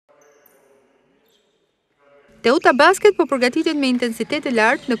Teuta Basket po përgatitet me intensitet e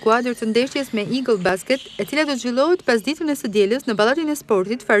lartë në kuadër të ndeshjes me Eagle Basket, e cila do të zhvillohet pas ditën e së dielës në Pallatin e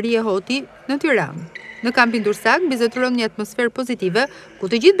Sportit Faria Hoti në Tiranë. Në kampin Durrësak bizetëron një atmosferë pozitive, ku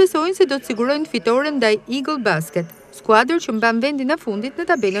të gjithë besojnë se do të sigurojnë fitoren ndaj Eagle Basket, skuadër që mban vendin e fundit në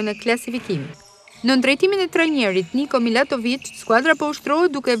tabelën e klasifikimit. Në drejtimin e trajnerit Niko Milatovic, skuadra po ushtrohet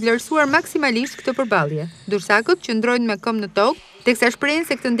duke vlerësuar maksimalisht këtë përballje. Durrësakët qëndrojnë me këmbë në tokë, teksa shprehen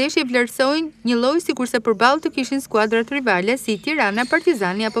se këtë ndeshje vlerësojnë një lloj sikurse përballë të kishin skuadrat rivale si Tirana,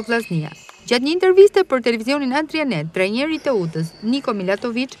 Partizani apo Vllaznia. Gjatë një interviste për televizionin AdriaNet, trajneri i Teutës, Niko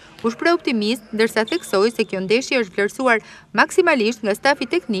Milatovic, u shpreh optimist, ndërsa theksoi se kjo ndeshje është vlerësuar maksimalisht nga stafi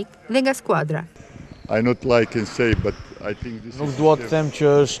teknik dhe nga skuadra. Nuk dua të them që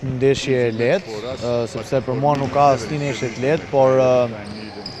është një ndeshje e lehtë, sepse për mua nuk ka asnjë ndeshje të lehtë, por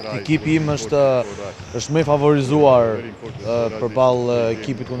ekipi im është më i favorizuar përballë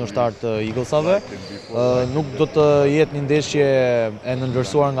ekipit kundërshtar të Eaglesave. Nuk do të jetë një ndeshje e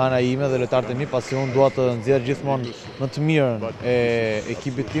nënvlerësuar nga ana ime dhe lojtarët e mi, pasi unë dua të nxjerr gjithmonë më të mirën e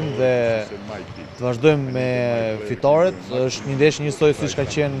ekipit tim dhe të vazhdojmë me fitoret. Është një ndeshje njësoj siç ka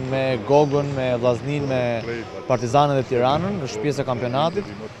qenë me Gogën, me Vllaznin, me Partizanën dhe Tiranën, është pjesë e kampionatit.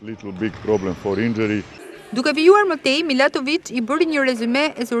 Duke vijuar më tej, Milatovic i bëri një rezume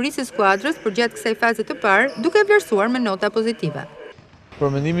e surisë së skuadrës për gjatë kësaj faze të parë, duke vlerësuar me nota pozitive.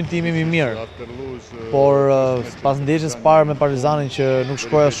 Për mendimin tim jemi mirë, por pas ndeshjes parë me Partizanin që nuk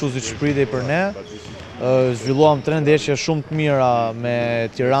shkoi ashtu siç shpritej për ne, zhvilluam 3 ndeshje shumë të mira me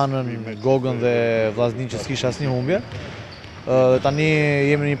Tiranën, Gogën dhe Vllaznin që s'kishte asnjë humbje. Tani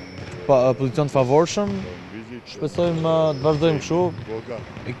jemi në një pozicion të favorshëm. Shpresojmë të vazhdojmë kështu.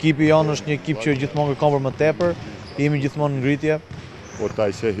 Ekipi jonë është një ekip që gjithmonë kërkon për më tepër, jemi gjithmonë në ngritje.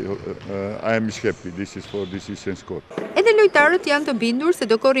 Edhe lojtarët janë të bindur se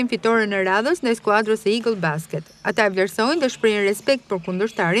do korrin fitoren e radhës ndaj skuadrës së Eagle Basket. Ata e vlerësojnë dhe shprehin respekt për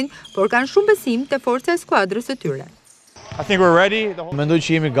kundërshtarin, por kanë shumë besim te forca e skuadrës së tyre. Mendoj që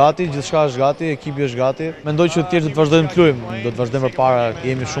jemi gati, gjithçka është gati, ekipi është gati. Mendoj që të tjerë do të vazhdojmë të luajmë, do të vazhdojmë përpara,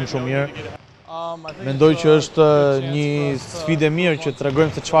 jemi shumë mirë. Mendoj që është një sfidë e mirë që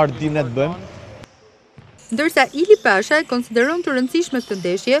tregojmë se çfarë dimë ne të bëjmë. Ndërsa Ili Pasha e konsideron të rëndësishme këtë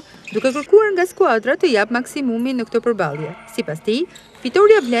ndeshje, duke kërkuar nga skuadra të jap maksimumin në këtë përballje. Sipas tij,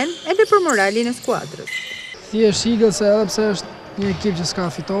 fitoria vlen edhe për moralin e skuadrës. Thjesht Eagles edhe pse është një ekip që s'ka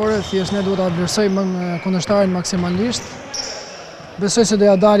fitore, thjesht ne duhet ta vlerësojmë kundërshtarin maksimalisht. Besoj se do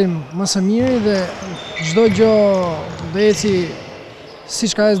ja dalim më së miri dhe çdo gjë do eci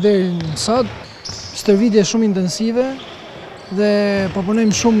siç ka ecë deri në sot. Stërvitje shumë intensive dhe po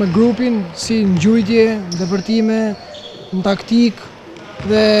punojmë shumë me grupin, si në gjujtje, në depërtime, në taktik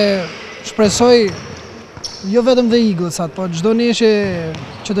dhe shpresoj jo vetëm dhe Eaglesat, po çdo ndeshje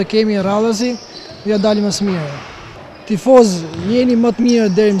që të kemi radhësi, do ja dalim më së miri. Tifoz, jeni më të mirë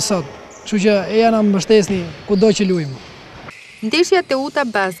deri më sot, kështu që eja na mbështesni kudo që luajmë. Ndeshja Teuta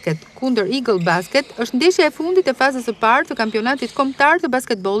Basket kundër Eagle Basket është ndeshja e fundit e fazës së parë të kampionatit kombëtar të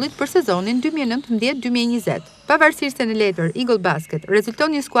basketbollit për sezonin 2019-2020. Pavarësisht se në letër Eagle Basket rezulton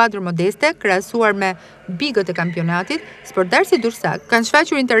një skuadër modeste krahasuar me bigët e kampionatit, sportdarësit Durrësak kanë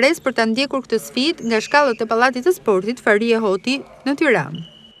shfaqur interes për ta ndjekur këtë sfidë nga shkallët e Pallatit të Sportit Faria Hoti në Tiranë.